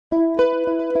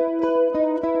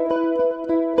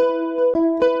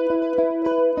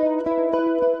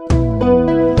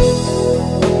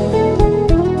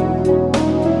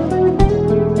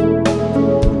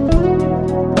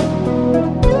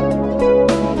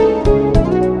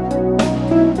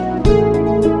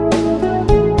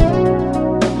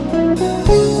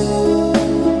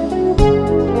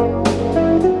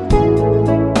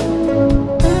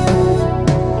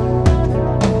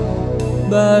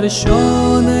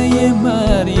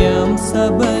مریم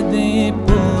سبد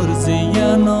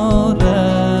پرزینار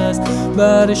است،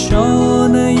 بر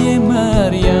شانه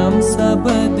مریم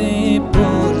سبد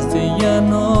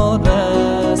پرزینار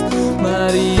است.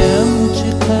 مریم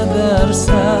چقدر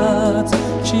سبز،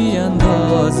 چی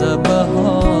اندازه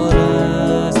بهار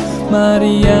است.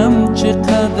 مریم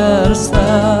چقدر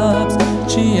سبز،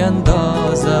 چی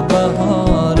اندازه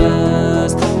بهار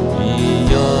است.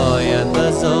 میآید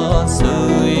از آن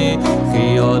سوی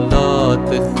خیالات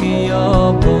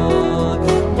خیابان،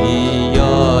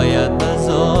 میآید از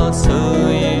آن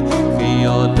سوی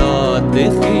خیالات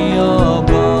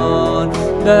خیابان.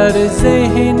 در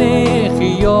ذهن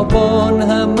خیابان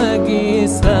همگی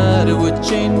سر و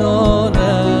چنار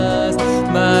است.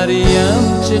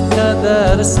 مریم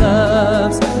چقدر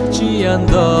سبز، چی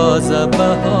اندازه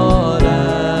بهار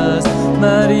است.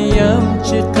 مریم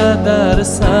چقدر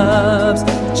سبز،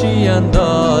 چی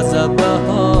اندازه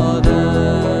بهار است.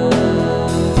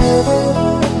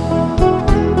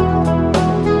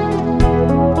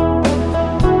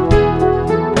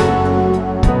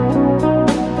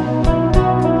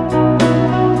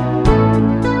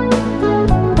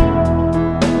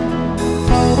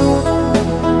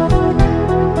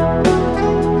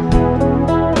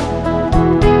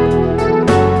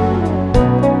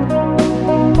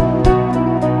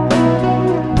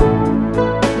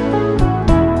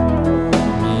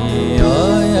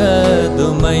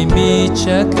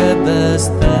 چکد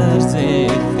از طرز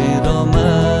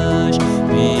خرامش،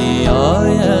 می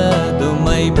آید و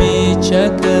می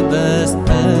چکد از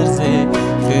طرز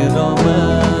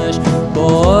خرامش.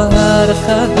 با هر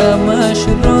قدمش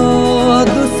را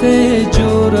دو سه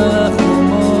جور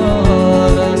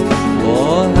خمار است،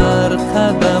 با هر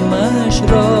قدمش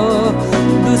را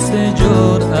دو سه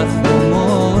جور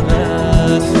خمار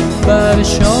است. بر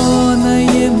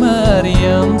شانه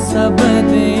مریم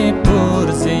سبد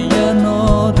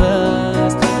پرزینار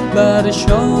است، بر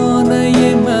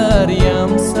شانه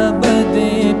مریم سبد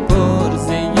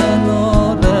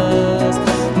پرزینار است.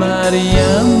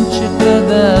 مریم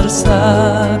چقدر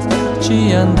سبز،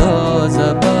 چی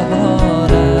اندازه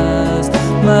بهار است.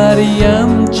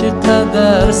 مریم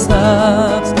چقدر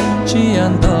سبز، چی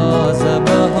اندازه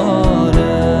بهار است.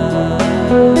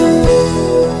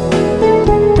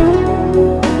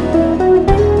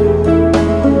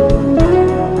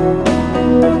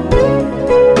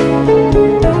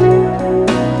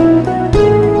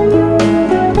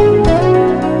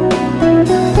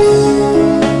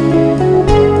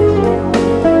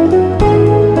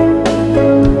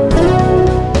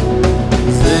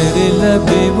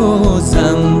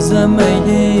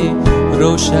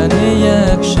 روشن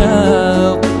یک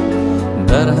شب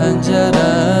در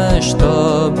هنجرش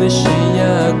تابش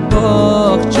یک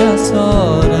باغچه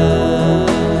سار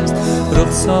است.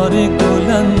 رخسار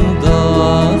گل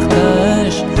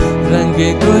انداختش رنگ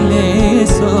گل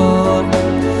سر،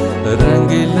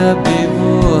 رنگ لبی و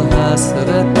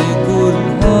حسرت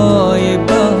گلهای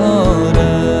بهار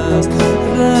است.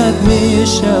 رد می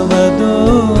شود و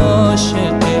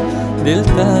عاشق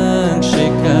دلتنگ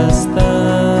شکست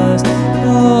است.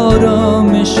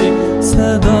 آرامش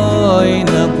صدای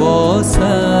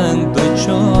نباسنگ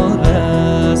دوچار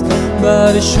است.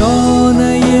 بر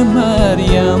شانه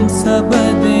مریم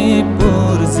سبد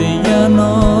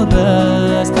پرزینار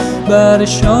است، بر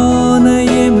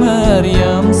شانه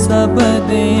مریم سبد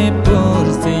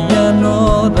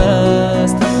پرزینار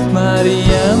است.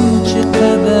 مریم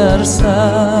چقدر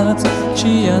سبز،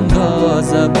 چی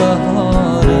اندازه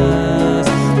بهار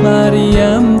است.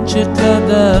 مریم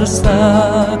چقدر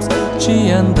سبز،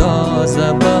 چی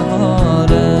اندازه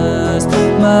بهار است.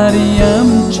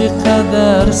 مریم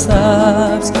چقدر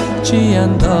سبز، چی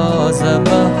اندازه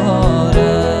بهار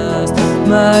است.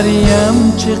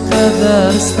 مریم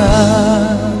چقدر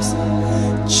سبز،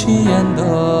 چی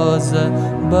اندازه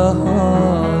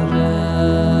بهار